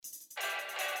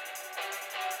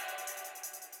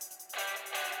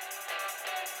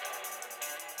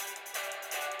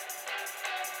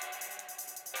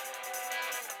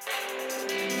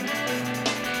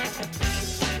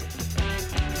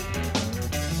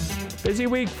Busy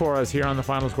week for us here on the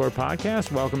Final Score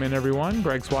podcast. Welcome in, everyone.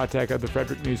 Greg Swatek of the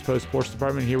Frederick News Post Sports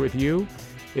Department here with you.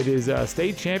 It is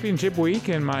state championship week,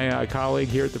 and my colleague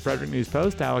here at the Frederick News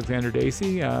Post, Alexander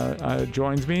Dacey,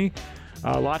 joins me.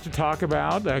 A lot to talk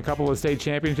about, a couple of state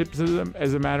championships,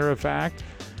 as a matter of fact.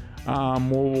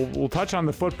 We'll touch on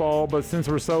the football, but since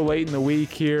we're so late in the week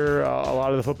here, a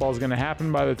lot of the football is going to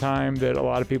happen by the time that a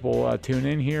lot of people tune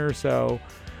in here. So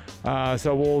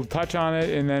we'll touch on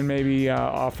it and then maybe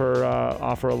offer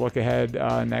a look ahead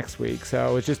next week.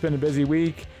 So it's just been a busy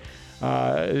week.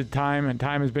 Time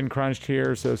has been crunched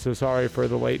here, so sorry for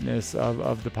the lateness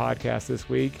of the podcast this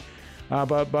week.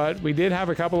 But we did have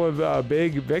a couple of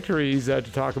big victories to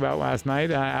talk about last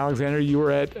night. Alexander, you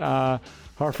were at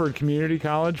Hartford Community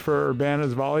College for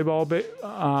Urbana's volleyball,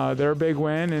 their big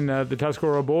win, and the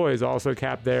Tuscarora boys also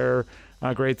capped their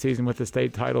great season with the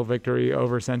state title victory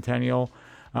over Centennial.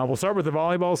 We'll start with the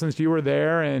volleyball since you were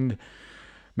there, and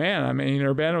man, I mean,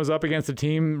 Urbana was up against a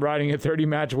team riding a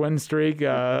 30-match win streak,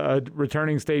 a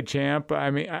returning state champ.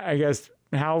 I mean, I guess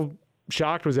how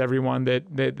shocked was everyone that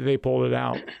they pulled it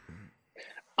out?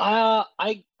 I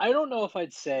don't know if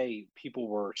I'd say people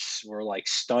were like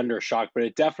stunned or shocked, but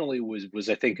it definitely was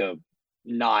I think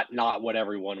not what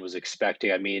everyone was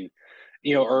expecting. I mean,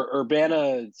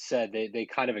 Urbana said they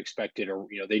kind of expected, or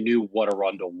they knew what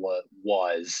Arundel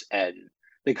was, and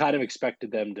they kind of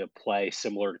expected them to play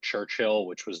similar to Churchill,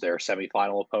 which was their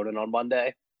semifinal opponent on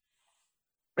Monday.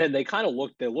 And they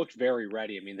looked very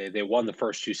ready. I mean, they won the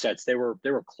first two sets. They were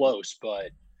close, but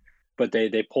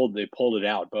they pulled it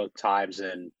out both times.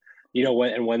 And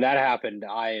when that happened,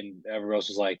 I and everyone else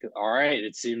was like, all right,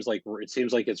 it seems like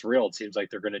it's real. It seems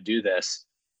like they're going to do this.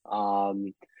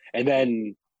 And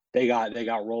then they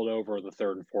got rolled over the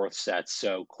third and fourth sets.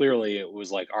 So clearly it was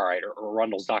like, all right,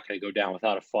 Arundel's not going to go down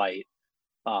without a fight.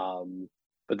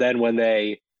 But then when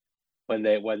they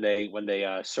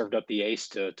served up the ace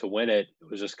to win it,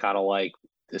 it was just kind of like,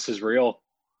 this is real.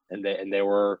 And they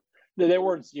weren't,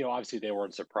 obviously they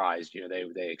weren't surprised.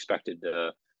 They expected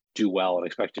to do well and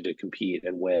expected to compete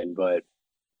and win. But,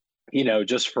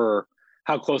 just for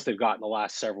how close they've gotten the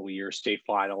last several years, state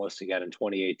finalists again in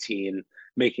 2018,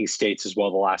 making states as well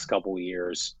the last couple of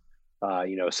years,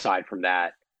 aside from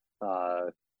that,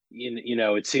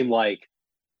 it seemed like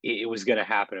it was going to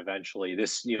happen eventually.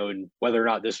 This, and whether or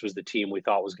not this was the team we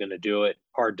thought was going to do it,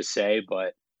 hard to say,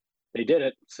 but they did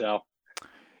it. So.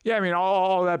 Yeah, I mean,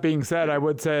 all that being said, I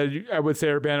would say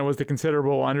Urbana was the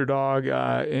considerable underdog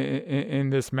in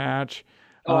this match.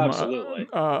 Oh, absolutely.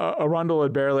 Arundel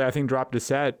had barely, I think, dropped a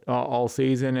set all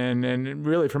season, and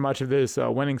really for much of this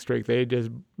winning streak, they just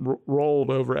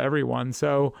rolled over everyone.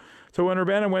 So when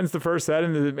Urbana wins the first set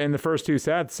in the first two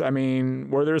sets, I mean,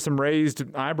 were there some raised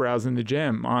eyebrows in the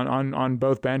gym on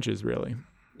both benches, really?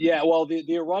 Yeah, well, the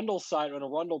Arundel side, when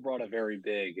Arundel brought a very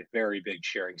big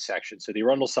cheering section, so the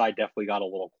Arundel side definitely got a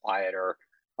little quieter,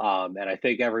 and I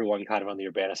think everyone kind of on the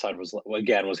Urbana side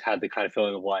had the kind of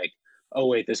feeling of like, oh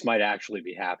wait, this might actually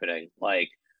be happening. Like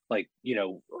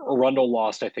Arundel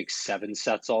lost I think 7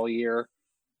 sets all year.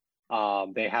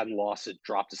 They hadn't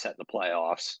dropped a set in the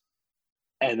playoffs,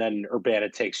 and then Urbana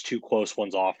takes 2 close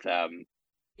ones off them.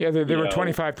 Yeah, they were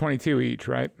 25-22 each,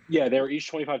 right? Yeah, they were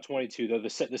each 25-22. Though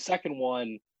the second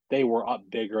one, they were up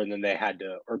bigger, and then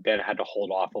Urbana had to hold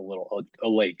off a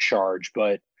late charge.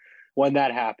 But when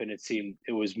that happened,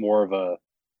 it was more of a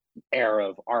era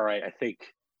of, all right, I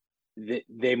think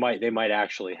they might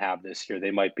actually have this here.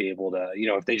 They might be able to,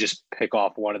 if they just pick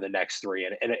off one of the next 3,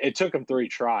 and it took them 3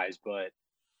 tries, but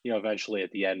eventually at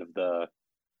the end of the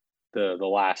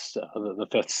last the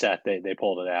 5th set, they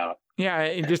pulled it out. Yeah,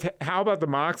 and just how about the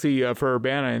moxie for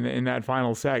Urbana in that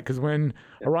final set? Because when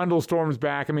Arundel storms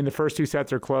back, I mean, the first 2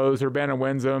 sets are closed. Urbana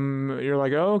wins them. You're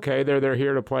like, oh, okay, they're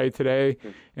here to play today,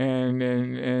 and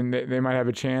they might have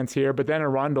a chance here. But then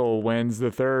Arundel wins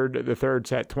the third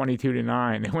set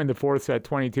 22-9. They win the 4th set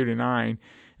 22-9.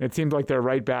 It seems like they're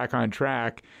right back on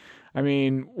track. I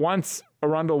mean, once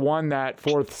Arundel won that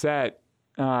 4th set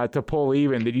to pull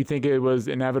even, did you think it was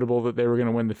inevitable that they were going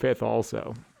to win the 5th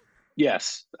also?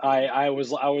 Yes, I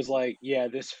was like, yeah,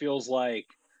 this feels like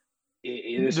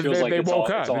they woke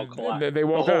up. They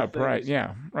woke up, right?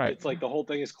 Yeah, right. It's like the whole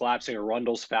thing is collapsing.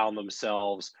 Arundel's found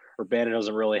themselves. Urbana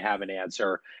doesn't really have an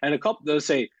answer, and a couple those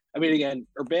say. I mean, again,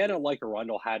 Urbana, like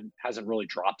Arundel, hasn't really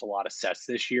dropped a lot of sets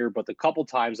this year, but the couple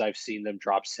times I've seen them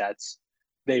drop sets,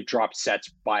 they've dropped sets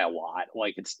by a lot.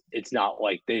 Like it's not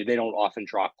like they don't often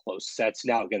drop close sets.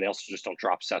 Now again, they also just don't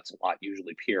drop sets a lot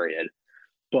usually. Period,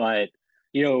 but.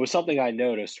 It was something I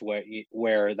noticed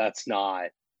where that's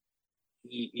not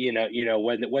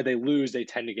when they lose, they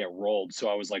tend to get rolled. So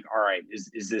I was like, all right,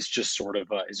 is this just sort of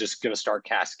is this going to start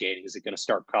cascading? Is it going to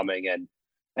start coming? And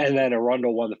then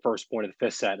Arundel won the first point of the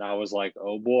fifth set, and I was like,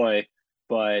 oh boy.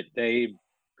 But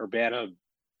Urbana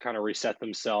kind of reset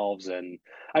themselves, and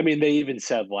I mean, they even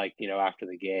said, like, after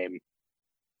the game,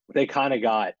 they kind of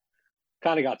got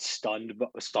stunned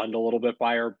a little bit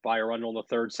by Arundel in the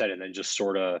third set, and then just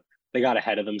sort of they got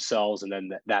ahead of themselves, and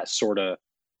then that sort of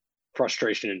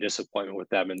frustration and disappointment with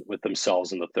them and with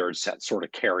themselves in the third set sort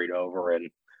of carried over. And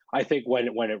I think when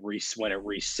it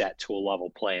reset to a level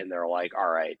play, and they're like, all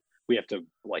right, we have to,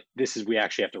 like, we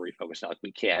actually have to refocus now. Like,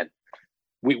 we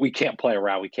can't play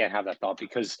around. We can't have that thought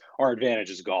because our advantage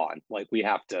is gone. Like, we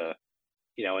have to,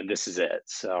 and this is it.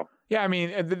 So yeah, I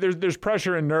mean, there's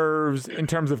pressure and nerves in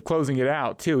terms of closing it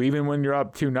out too. Even when you're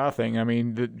up 2-0, I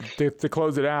mean, to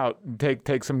close it out,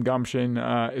 take some gumption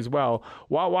as well.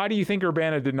 Why do you think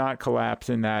Urbana did not collapse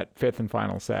in that fifth and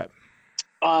final set?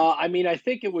 I mean, I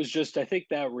think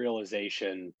that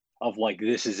realization of, like,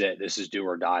 this is it, this is do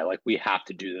or die. Like, we have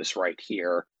to do this right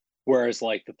here. Whereas,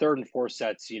 like, the third and fourth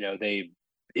sets,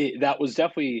 that was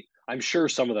definitely, I'm sure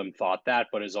some of them thought that,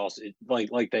 but is also a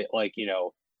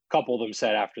couple of them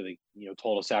said after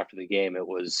told us after the game, it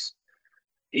was,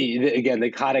 again, they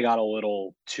kind of got a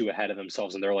little too ahead of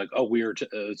themselves, and they're like, oh,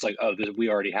 it's like, oh, we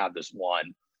already have this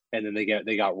one, and then they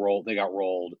got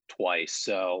rolled twice.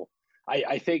 So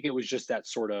I think it was just that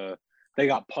sort of, they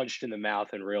got punched in the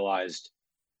mouth and realized,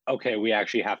 okay, we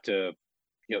actually have to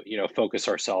focus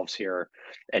ourselves here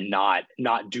and not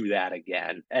do that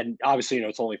again. And obviously,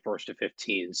 it's only first to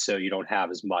 15, so you don't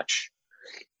have as much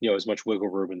wiggle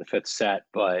room in the fifth set.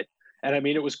 But, and I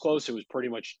mean, it was close. It was pretty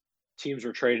much, teams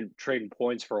were trading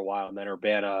points for a while, and then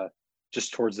Urbana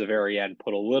just towards the very end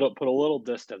put a little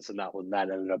distance, and that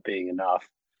ended up being enough.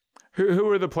 Who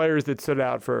were the players that stood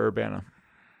out for Urbana?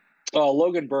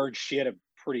 Logan Burge, she had a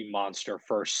pretty monster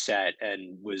first set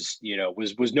and was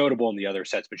notable in the other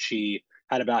sets, but she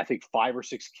had about, I think, 5 or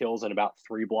 6 kills and about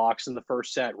 3 blocks in the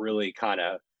first set. Really kind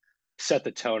of set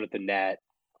the tone at the net.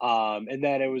 And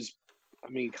then it was, I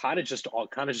mean, kind of just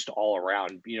all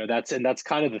around. That's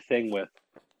kind of the thing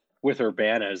with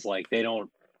Urbana, is like, they don't,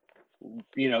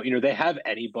 they have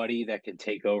anybody that can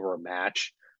take over a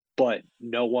match, but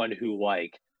no one who,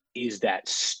 like, is that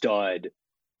stud,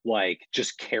 like,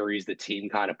 just carries the team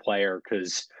kind of player,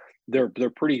 because they're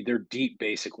deep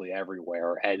basically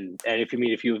everywhere. And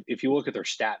if you look at their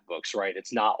stat books, right,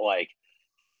 it's not like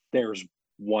there's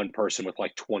one person with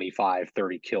like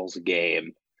 25-30 kills a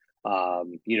game.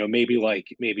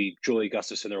 Maybe Julia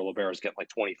Gustafson or Liberos get like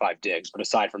 25 digs, but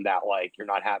aside from that, like, you're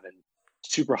not having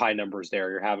super high numbers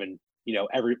there. You're having,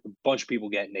 every bunch of people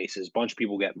getting aces, bunch of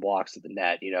people getting blocks at the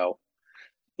net.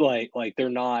 Like they're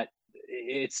not,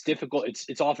 it's difficult.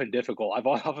 It's often difficult. I've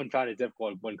often found it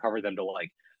difficult when covering them to,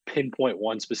 like, pinpoint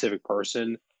one specific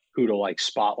person who to, like,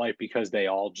 spotlight, because they're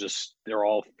all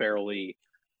fairly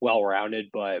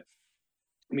well-rounded. But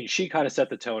I mean, she kind of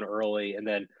set the tone early, and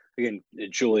then again,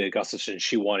 Julia Gustafson,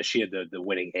 she had the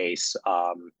winning ace.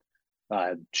 I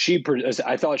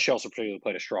thought she also particularly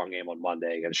played a strong game on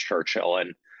Monday against Churchill,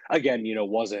 and again,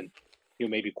 wasn't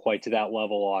maybe quite to that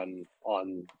level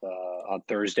on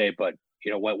Thursday, but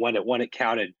when it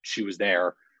counted, she was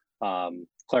there.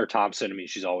 Claire Thompson, I mean,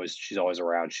 she's always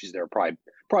around. She's there,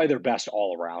 probably their best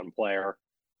all around player.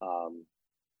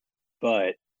 But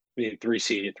I mean, three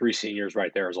seniors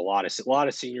right there is a lot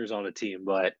of seniors on the team,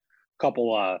 but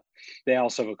they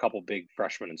also have a couple big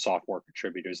freshmen and sophomore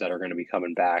contributors that are going to be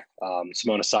coming back.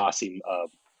 Simona Sassi,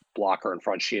 blocker in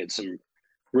front, she had some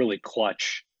really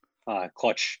clutch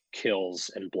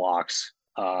kills and blocks.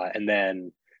 And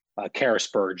then Karis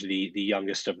Burge, the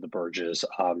youngest of the Burges,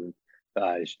 on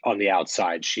the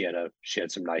outside, she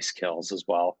had some nice kills as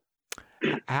well.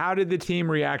 How did the team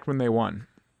react when they won?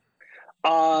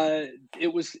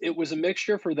 It was a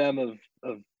mixture for them of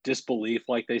disbelief,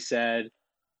 like they said,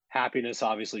 happiness,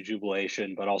 obviously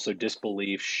jubilation, but also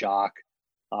disbelief, shock.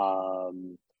 That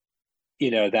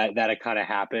it kind of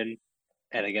happened.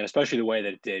 And again, especially the way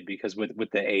that it did, because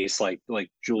with the ace, like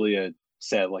Julia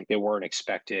said, like, they weren't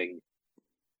expecting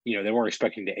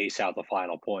to ace out the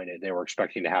final point, and they were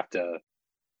expecting to have to,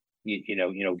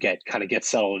 get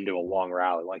settled into a long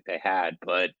rally like they had.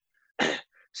 But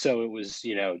so it was,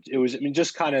 I mean,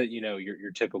 just kind of,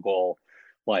 your typical,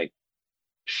 like,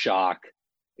 shock,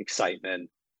 excitement,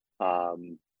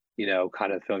 kind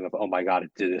of feeling of, oh my God,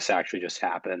 did this actually just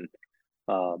happen?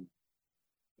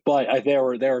 But they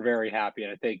were very happy,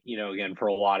 and I think, again, for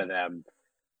a lot of them,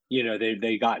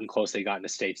 they gotten close. They got into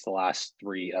states the last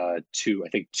two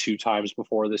times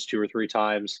before this, 2 or 3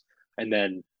 times, and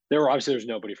then there's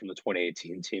nobody from the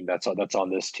 2018 team that's on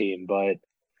this team, but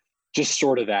just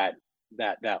sort of that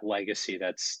legacy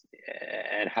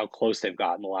and how close they've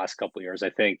gotten the last couple of years.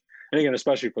 I think, and again,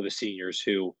 especially for the seniors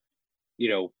who,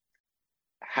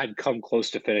 had come close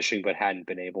to finishing but hadn't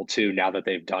been able to. Now that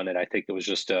they've done it, I think it was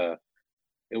just part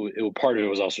of it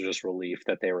was also just relief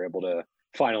that they were able to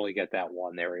finally get that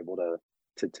one. They were able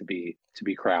to be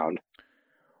crowned.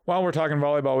 While we're talking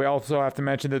volleyball, we also have to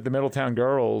mention that the Middletown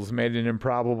girls made an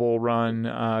improbable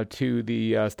run to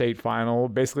the state final,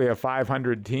 basically a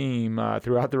 500 team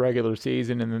throughout the regular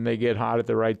season, and then they get hot at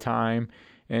the right time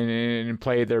and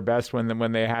played their best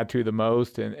when they had to the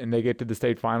most, and they get to the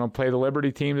state final, play the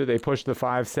Liberty team that they pushed the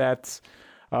 5 sets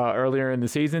earlier in the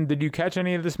season. Did you catch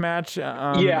any of this match?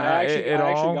 I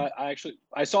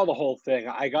saw the whole thing.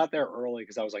 I got there early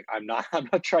because I was like, I'm not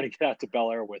trying to get out to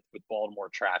Bel Air with Baltimore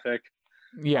traffic.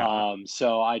 Yeah.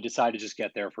 So I decided to just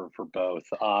get there for both.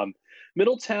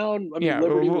 Middletown,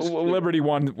 Liberty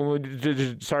won.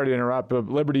 Sorry to interrupt, but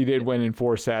Liberty did win in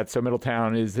 4 sets. So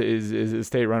Middletown is a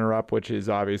state runner-up, which is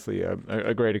obviously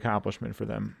a great accomplishment for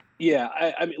them. Yeah,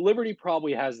 I mean, Liberty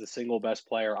probably has the single best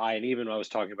player. And even when I was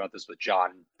talking about this with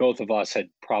John, both of us has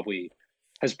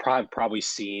probably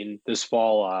seen this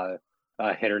fall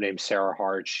a hitter named Sarah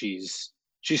Hart. She's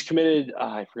committed.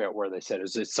 I forget where they said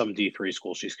it's some D3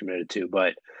 school she's committed to,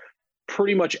 but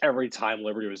pretty much every time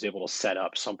Liberty was able to set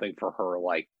up something for her,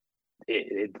 like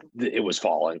it was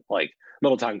falling. Like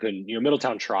Middletown couldn't.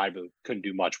 Middletown tried, but couldn't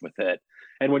do much with it.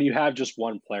 And when you have just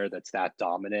one player that's that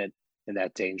dominant and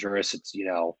that dangerous, it's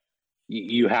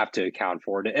you have to account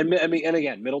for it. And I mean, and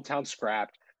again, Middletown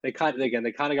scrapped. They kind of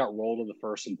got rolled in the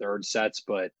first and third sets,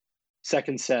 but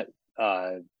second set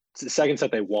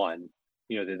they won.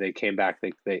 They came back.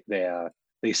 They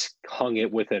hung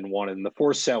it within one, and the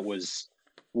fourth set was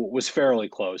fairly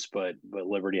close, but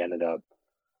Liberty ended up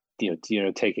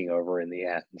taking over in the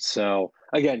end. So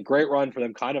again, great run for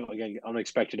them. Kind of again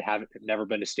unexpected. Have never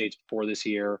been to states before this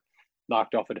year.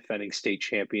 Knocked off a defending state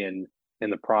champion in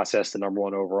the process, the number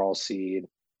 1 overall seed.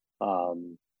 I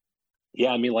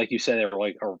mean, like you said, they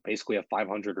were basically a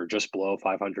 500 or just below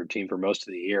 500 team for most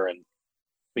of the year, and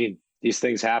I mean, these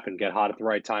things happen, get hot at the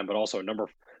right time, but also a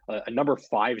number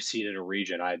 5 seed in a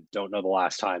region. I don't know the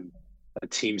last time a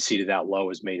team seeded that low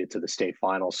has made it to the state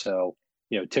final. So,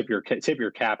 tip your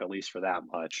cap at least for that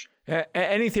much.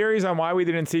 Any theories on why we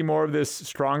didn't see more of this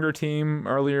stronger team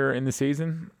earlier in the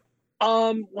season?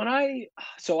 I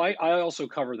also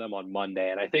covered them on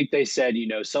Monday, and I think they said,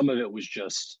 some of it was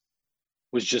just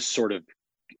sort of,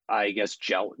 I guess,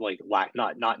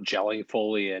 not gelling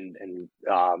fully and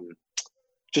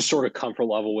just sort of comfort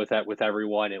level with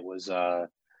everyone. It was, there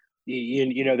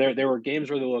were games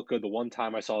where they looked good. The one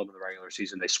time I saw them in the regular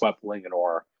season, they swept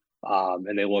Linganore,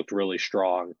 and they looked really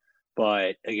strong.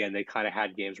 But again, they kind of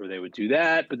had games where they would do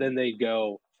that, but then they'd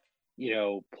go,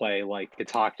 play like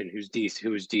Catoctin, who's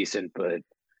decent, but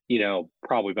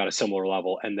probably about a similar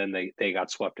level, and then they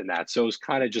got swept in that. So it was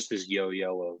kind of just this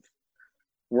yo-yo of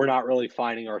we're not really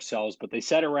finding ourselves. But they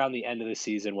said around the end of the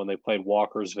season when they played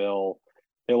Walkersville,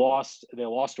 they lost to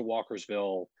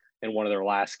Walkersville in one of their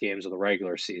last games of the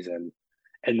regular season,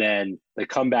 and then they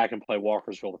come back and play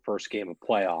Walkersville the first game of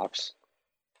playoffs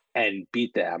and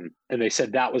beat them. And they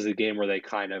said that was the game where they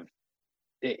kind of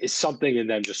something in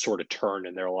them just sort of turned,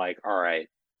 and they're like, all right,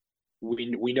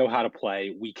 we know how to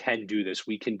play. We can do this.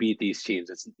 We can beat these teams.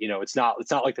 It's not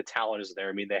like the talent is there.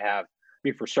 I mean,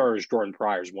 for starters, Jordan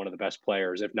Pryor is one of the best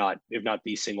players, if not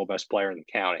the single best player in the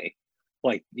county.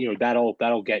 Like,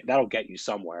 that'll get you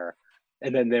somewhere.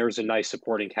 And then there's a nice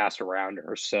supporting cast around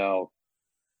her. So,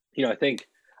 I think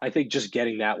just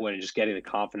getting that win and just getting the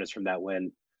confidence from that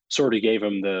win sort of gave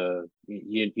him the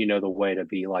way to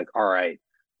be like, all right,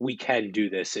 we can do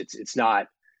this. It's not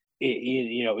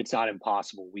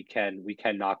impossible. We can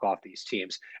knock off these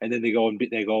teams. And then they go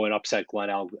and upset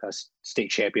Glenelg, a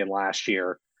state champion last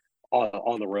year,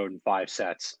 on the road in 5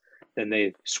 sets. Then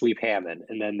they sweep Hammond,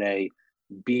 and then they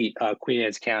beat Queen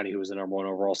Anne's County, who was the number 1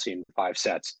 overall seed, in 5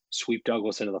 sets. Sweep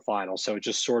Douglas into the final. So it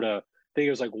just sort of, I think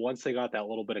it was like once they got that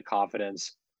little bit of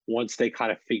confidence, once they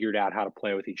kind of figured out how to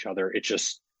play with each other, it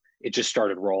just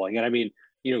started rolling. And I mean,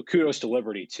 kudos to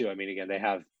Liberty too. I mean, again, they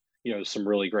have some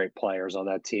really great players on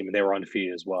that team, and they were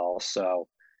undefeated as well. So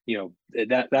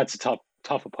that's a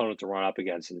tough opponent to run up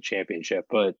against in the championship.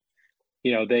 But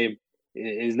they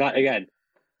is not, again,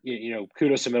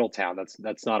 kudos to Middletown.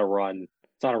 That's not a run.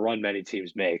 It's not a run many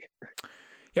teams make.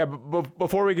 Yeah, but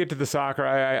before we get to the soccer,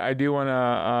 I do want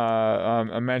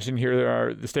to mention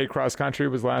here the state cross country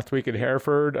was last week at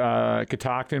Hereford.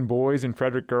 Catoctin boys and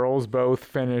Frederick girls both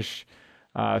finish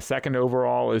second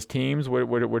overall as teams,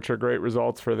 which are great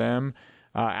results for them.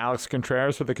 Alex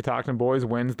Contreras for the Catoctin boys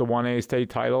wins the 1A state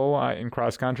title in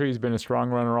cross country. He's been a strong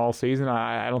runner all season.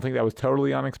 I don't think that was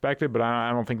totally unexpected, but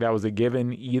I don't think that was a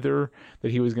given either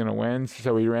that he was going to win.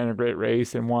 So he ran a great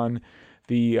race and won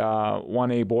the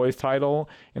 1A boys title.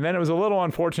 And then it was a little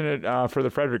unfortunate for the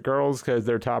Frederick girls because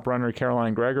their top runner,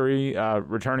 Caroline Gregory,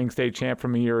 returning state champ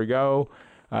from a year ago,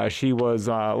 she was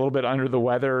a little bit under the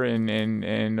weather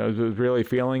and was really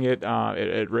feeling it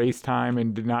at race time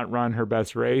and did not run her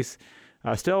best race.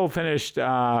 Still finished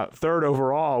third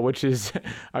overall, which is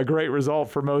a great result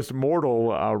for most mortal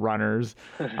runners.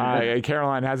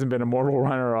 Caroline hasn't been a mortal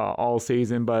runner all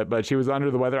season, but she was under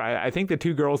the weather. I think the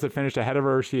two girls that finished ahead of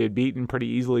her, she had beaten pretty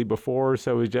easily before,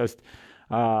 so it was just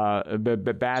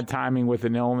bad timing with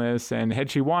an illness. And had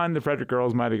she won, the Frederick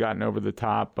girls might have gotten over the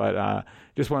top. But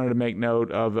just wanted to make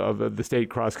note of the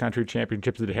state cross country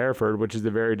championships at Hereford, which is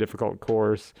a very difficult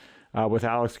course. With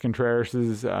Alex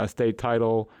Contreras' state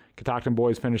title, Catoctin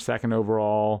boys finished second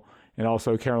overall, and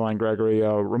also Caroline Gregory,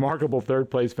 a remarkable third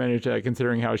place finish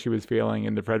considering how she was feeling,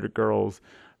 and the Frederick girls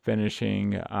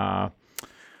finishing second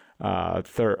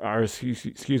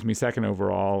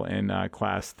overall in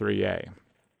Class 3A.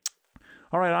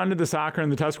 All right, on to the soccer and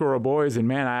the Tuscarora boys, and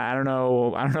man, I don't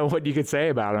know what you could say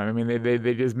about them. I mean,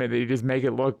 they just make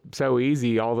it look so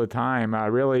easy all the time.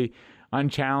 Really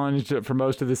unchallenged for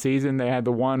most of the season. They had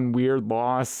the one weird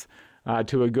loss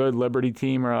to a good Liberty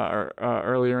team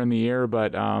earlier in the year,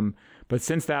 but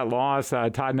since that loss,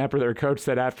 Todd Nepper, their coach,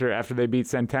 said after they beat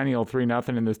Centennial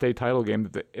 3-0 in the state title game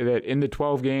that in the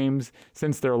 12 games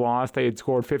since their loss, they had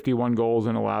scored 51 goals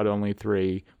and allowed only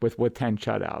 3 with 10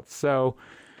 shutouts. So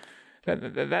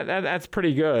that's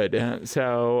pretty good.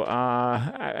 So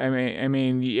I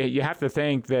mean, you have to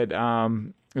think that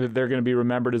they're going to be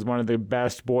remembered as one of the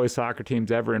best boys soccer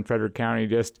teams ever in Frederick County.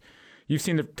 You've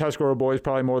seen the Tuscarora boys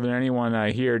probably more than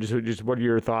anyone here. Just what are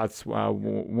your thoughts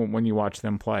when you watch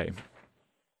them play?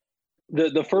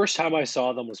 The first time I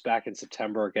saw them was back in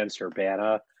September against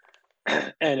Urbana,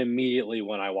 and immediately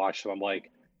when I watched them, I'm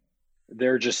like,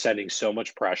 they're just sending so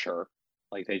much pressure.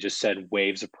 Like they just send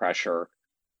waves of pressure.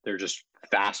 They're just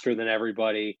faster than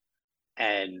everybody,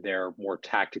 and they're more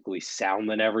tactically sound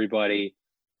than everybody,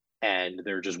 and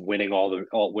they're just winning all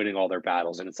their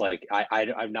battles. And it's like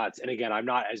I'm not, and again, I'm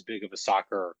not as big of a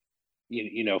soccer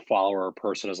follower or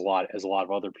person as a lot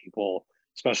of other people,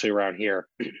 especially around here.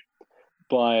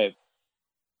 But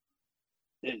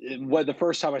when the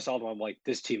first time I saw them, I'm like,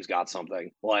 this team's got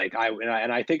something. Like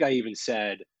I think I even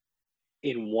said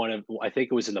in I think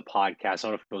it was in the podcast, I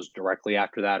don't know if it was directly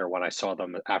after that or when I saw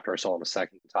them after I saw them a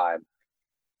second time,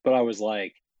 but I was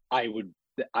like, I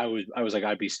was like,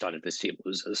 I'd be stunned if this team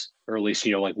loses, or at least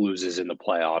loses in the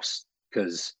playoffs.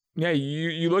 Because yeah,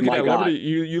 you look at that Liberty,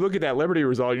 you look at that Liberty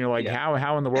result, and you're like,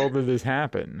 how in the world did this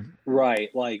happen? Right,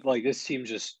 like this team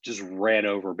just ran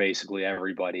over basically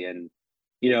everybody, and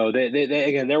they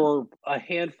again, there were a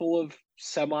handful of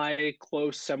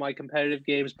semi-close, semi-competitive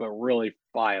games, but really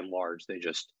by and large they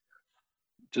just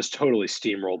totally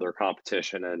steamrolled their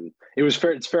competition. And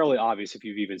it's fairly obvious if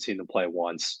you've even seen them play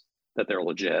once that they're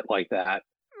legit like that.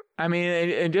 I mean,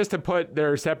 and just to put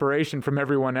their separation from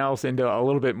everyone else into a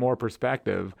little bit more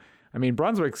perspective, I mean,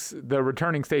 Brunswick's the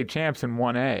returning state champs in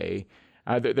 1A.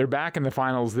 They're back in the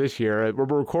finals this year. We're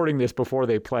recording this before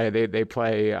they play. They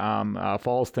play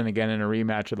Falston again in a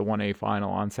rematch of the 1A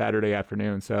final on Saturday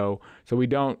afternoon. So we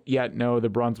don't yet know the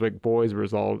Brunswick boys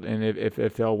result and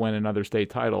if they'll win another state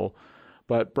title.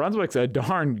 But Brunswick's a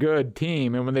darn good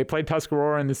team, and when they played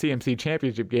Tuscarora in the CMC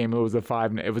championship game, it was a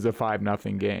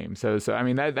 5-0 game. So I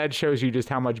mean that shows you just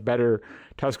how much better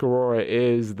Tuscarora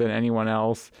is than anyone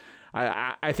else.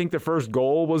 I think the first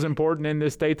goal was important in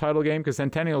this state title game because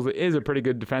Centennials is a pretty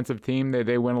good defensive team.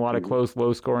 They win a lot of close,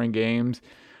 low-scoring games.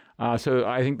 So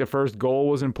I think the first goal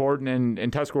was important,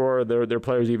 and Tuscarora, their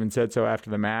players even said so after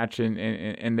the match,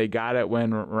 and they got it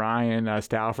when Ryan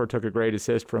Stauffer took a great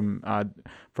assist from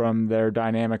their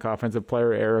dynamic offensive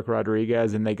player, Eric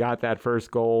Rodriguez, and they got that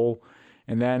first goal.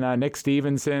 And then Nick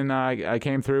Stevenson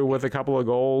came through with a couple of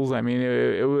goals. I mean,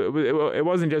 it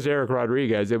wasn't just Eric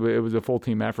Rodriguez. It was a full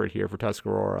team effort here for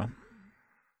Tuscarora.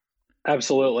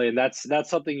 Absolutely, and that's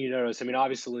something you notice. I mean,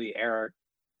 obviously Eric,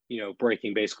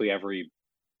 breaking basically every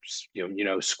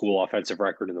school offensive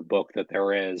record in the book that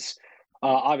there is,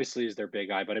 obviously is their big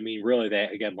guy. But I mean, really, they,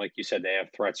 again, like you said, they have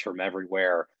threats from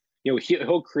everywhere.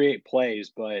 He'll create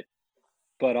plays, but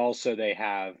also they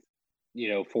have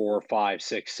 4, 5,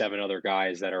 6, 7 other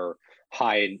guys that are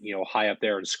high up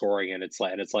there in scoring, and it's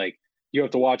like you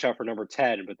have to watch out for number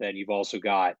 10, but then you've also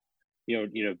got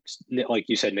like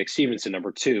you said, Nick Stevenson,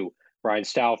 number 2, Ryan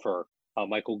Stauffer,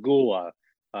 Michael Gula,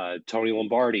 Tony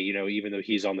Lombardi, even though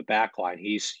he's on the back line,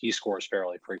 he scores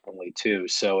fairly frequently too.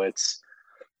 So it's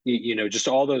just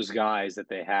all those guys that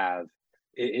they have.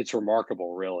 It's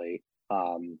remarkable, really,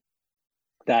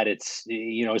 that it's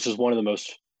just one of the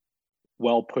most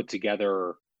well put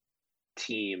together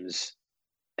teams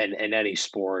in any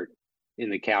sport in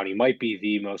the county. Might be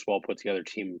the most well put together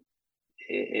team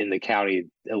in the county,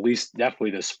 at least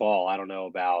definitely this fall. I don't know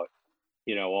about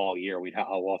all year.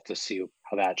 I'll have to see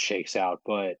how that shakes out,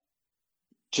 but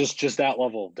just that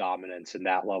level of dominance and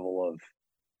that level of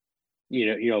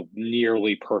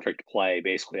nearly perfect play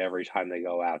basically every time they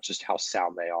go out, just how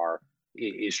sound they are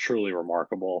is truly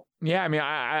remarkable. Yeah, I mean,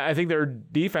 I think their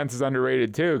defense is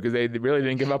underrated too, because they really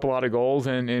didn't give up a lot of goals,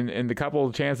 and the couple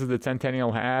of chances that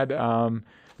Centennial had,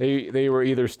 they were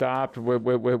either stopped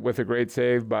with a great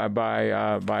save by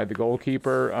the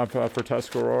goalkeeper for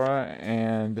Tuscarora,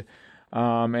 and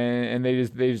they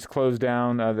just closed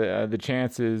down the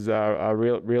chances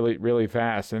really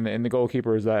fast, and the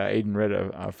goalkeeper is Aiden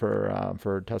Ritta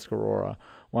for Tuscarora.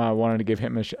 Well, I wanted to give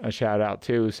him a shout out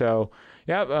too. So,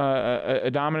 yeah, a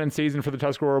dominant season for the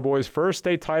Tuscarora boys. First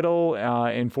state title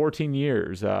in 14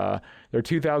 years. Their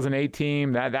 2008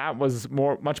 team, that was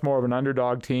much more of an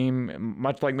underdog team,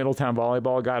 much like Middletown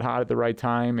volleyball, got hot at the right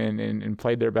time and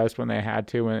played their best when they had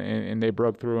to, and they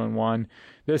broke through and won.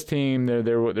 This team,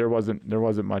 there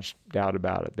wasn't much doubt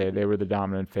about it. They were the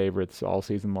dominant favorites all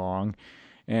season long,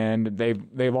 and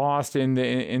they lost in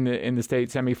the state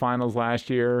semifinals last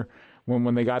year.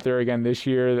 When they got there again this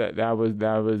year, that was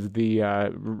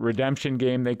the redemption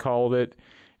game, they called it,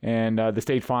 and the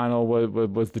state final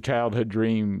was the childhood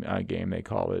dream game, they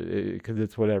called it, because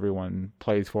it's what everyone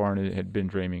plays for and had been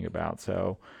dreaming about.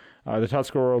 So the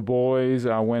Tuscarora boys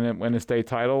win a state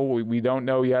title. We don't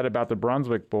know yet about the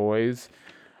Brunswick boys,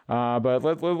 but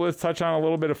let's touch on a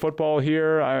little bit of football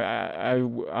here.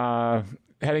 I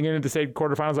heading into the state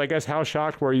quarterfinals, I guess, how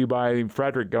shocked were you by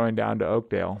Frederick going down to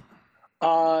Oakdale?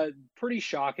 Pretty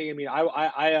shocking. I mean, I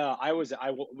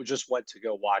just went to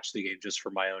go watch the game just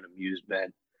for my own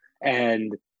amusement,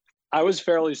 and I was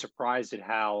fairly surprised at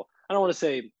how, I don't want to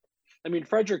say, I mean,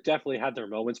 Frederick definitely had their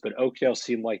moments, but Oakdale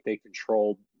seemed like they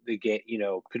controlled the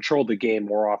game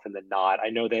more often than not.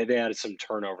 I know they had some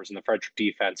turnovers in the Frederick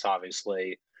defense,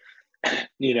 obviously,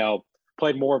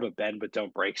 played more of a bend but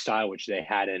don't break style, which they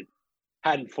hadn't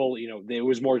fully, it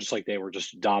was more just like they were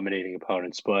just dominating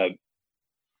opponents. But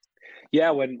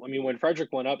yeah, when Frederick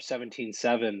went up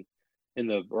 17-7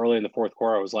 early in the fourth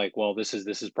quarter, I was like, well, this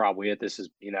is probably it. This is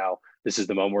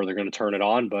the moment where they're going to turn it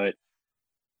on. But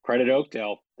credit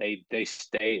Oakdale, they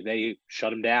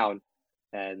shut them down,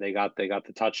 and they got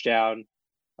the touchdown.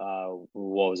 What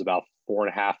was about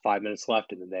 5 minutes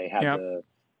left, and then they had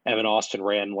Evan Austin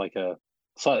ran like a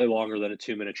slightly longer than a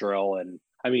 2-minute drill, and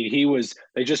I mean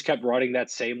they just kept running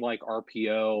that same like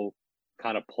RPO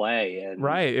kind of play, and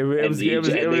right, it was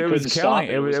killing.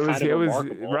 It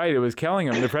was killing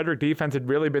them. The Frederick defense had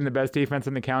really been the best defense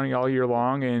in the county all year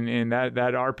long, and that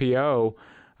RPO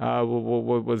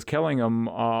was killing them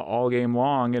all game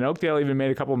long. And Oakdale even made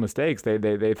a couple of mistakes.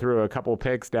 They threw a couple of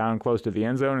picks down close to the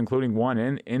end zone, including one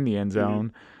in the end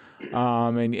zone.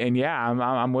 And yeah,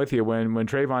 I'm with you. When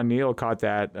Trayvon Neal caught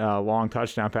that long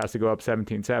touchdown pass to go up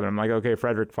 17-7, I'm like, okay,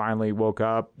 Frederick finally woke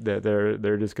up.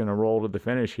 They're just going to roll to the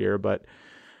finish here. But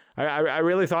I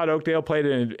really thought Oakdale played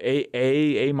an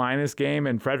A- game,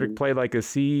 and Frederick played like a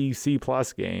C+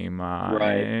 game.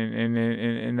 Right.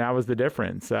 And that was the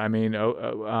difference. I mean,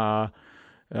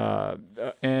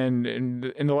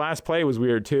 and the last play was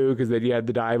weird too, because he had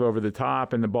the dive over the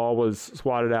top and the ball was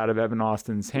swatted out of Evan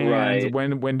Austin's hands. Right.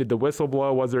 When did the whistle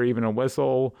blow? Was there even a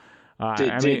whistle?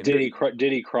 Did he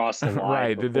cross the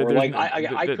line? Right.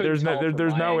 There's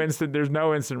no instant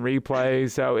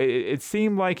replay. So it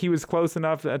seemed like he was close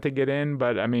enough to get in,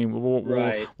 but I mean,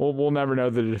 we'll never know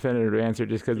the definitive answer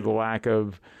just because of the lack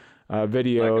of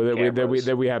video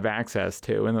that we have access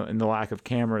to, and the lack of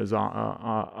cameras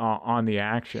on the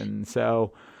action.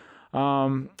 So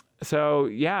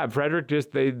yeah, Frederick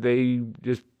they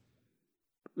just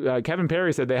Kevin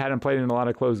Perry said they hadn't played in a lot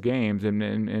of close games, and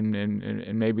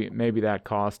maybe that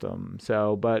cost them.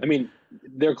 So, but I mean,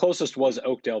 their closest was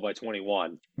Oakdale by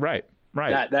 21. Right.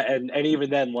 That and even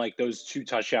then, like those two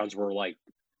touchdowns were at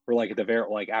the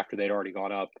very after they'd already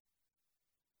gone up.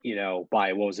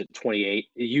 By what was it, 28?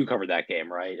 You covered that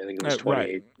game, right? I think it was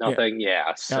 28 nothing.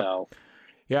 Yeah. So.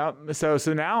 Yeah. So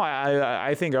now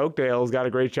I think Oakdale's got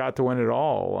a great shot to win it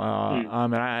all.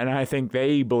 And I think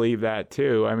they believe that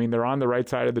too. I mean, they're on the right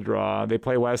side of the draw. They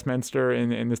play Westminster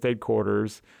in the state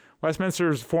quarters.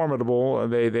 Westminster's formidable.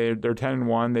 They're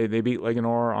 10-1. They beat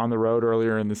Leganor on the road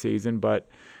earlier in the season, but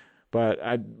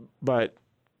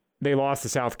they lost to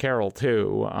South Carroll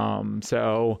too.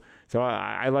 So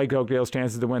I like Oakdale's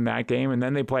chances to win that game. And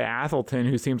then they play Athelton,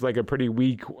 who seems like a pretty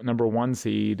weak number 1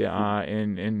 seed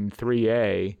in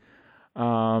 3A.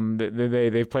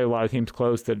 They've played a lot of teams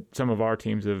close that some of our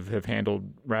teams have handled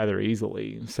rather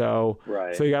easily. So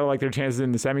you got to like their chances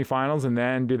in the semifinals. And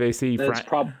then do they see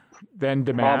then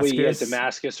Damascus? Probably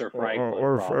Damascus or Franklin.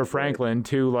 Or Franklin,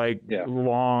 two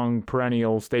long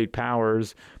perennial state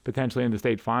powers potentially in the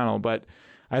state final. But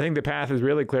I think the path is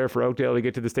really clear for Oakdale to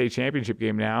get to the state championship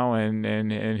game now,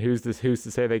 and who's to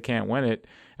say they can't win it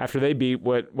after they beat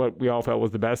what we all felt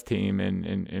was the best team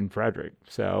in Frederick.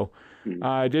 So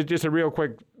just a real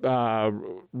quick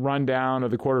rundown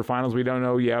of the quarterfinals. We don't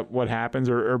know yet what happens.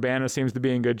 Urbana seems to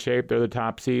be in good shape. They're the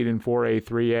top seed in 4A,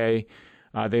 3A.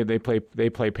 They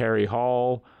play Perry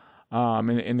Hall.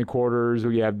 In the quarters,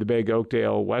 we have the big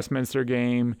Oakdale Westminster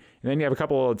game, and then you have a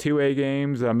couple of 2A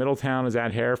games. Middletown is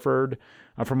at Hereford.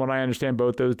 From what I understand,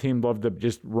 both those teams love to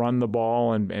just run the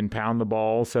ball and pound the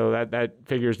ball, so that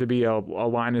figures to be a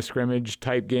line of scrimmage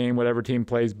type game. Whatever team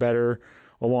plays better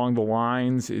along the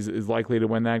lines is likely to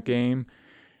win that game.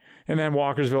 And then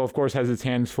Walkersville, of course, has its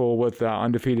hands full with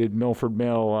undefeated Milford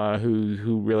Mill,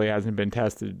 who really hasn't been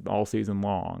tested all season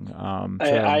long.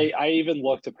 I even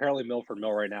looked. Apparently, Milford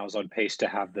Mill right now is on pace to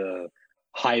have the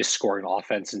highest scoring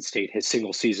offense in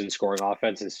single season scoring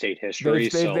offense in state history.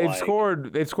 They've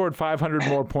scored 500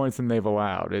 more points than they've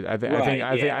allowed. I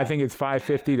think it's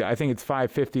 550. I think it's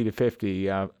 550 to 50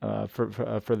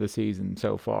 for the season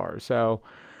so far. So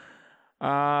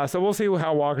we'll see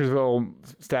how Walkersville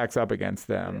stacks up against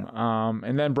them.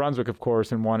 And then Brunswick, of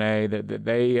course, in 1A,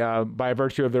 they by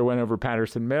virtue of their win over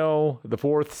Patterson Mill, the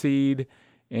 4th seed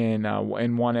in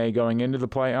 1A going into the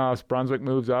playoffs, Brunswick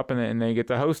moves up and they get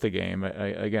to host a game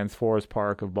against Forest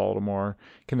Park of Baltimore.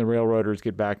 Can the Railroaders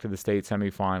get back to the state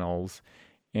semifinals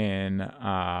in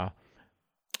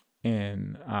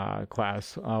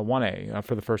Class 1A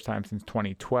for the first time since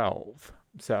 2012?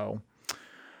 So.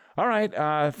 All right.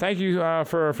 Thank you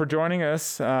for joining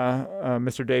us,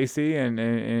 Mr. Dacey,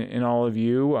 and all of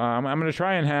you. I'm going to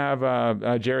try and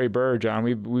have Jerry Burge on.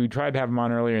 We tried to have him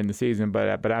on earlier in the season,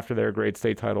 but after their great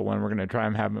state title win, we're going to try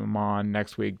and have him on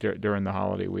next week during the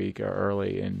holiday week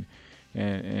early and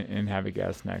have a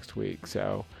guest next week.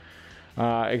 So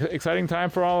exciting time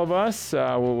for all of us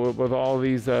with all of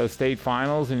these state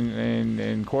finals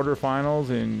and quarterfinals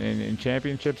and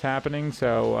championships happening.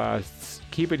 So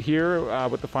keep it here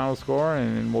with the final score,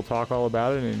 and we'll talk all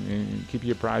about it and keep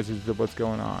you apprised of what's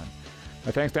going on.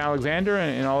 Thanks to Alexander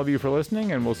and all of you for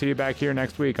listening, and we'll see you back here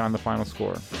next week on the final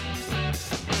score.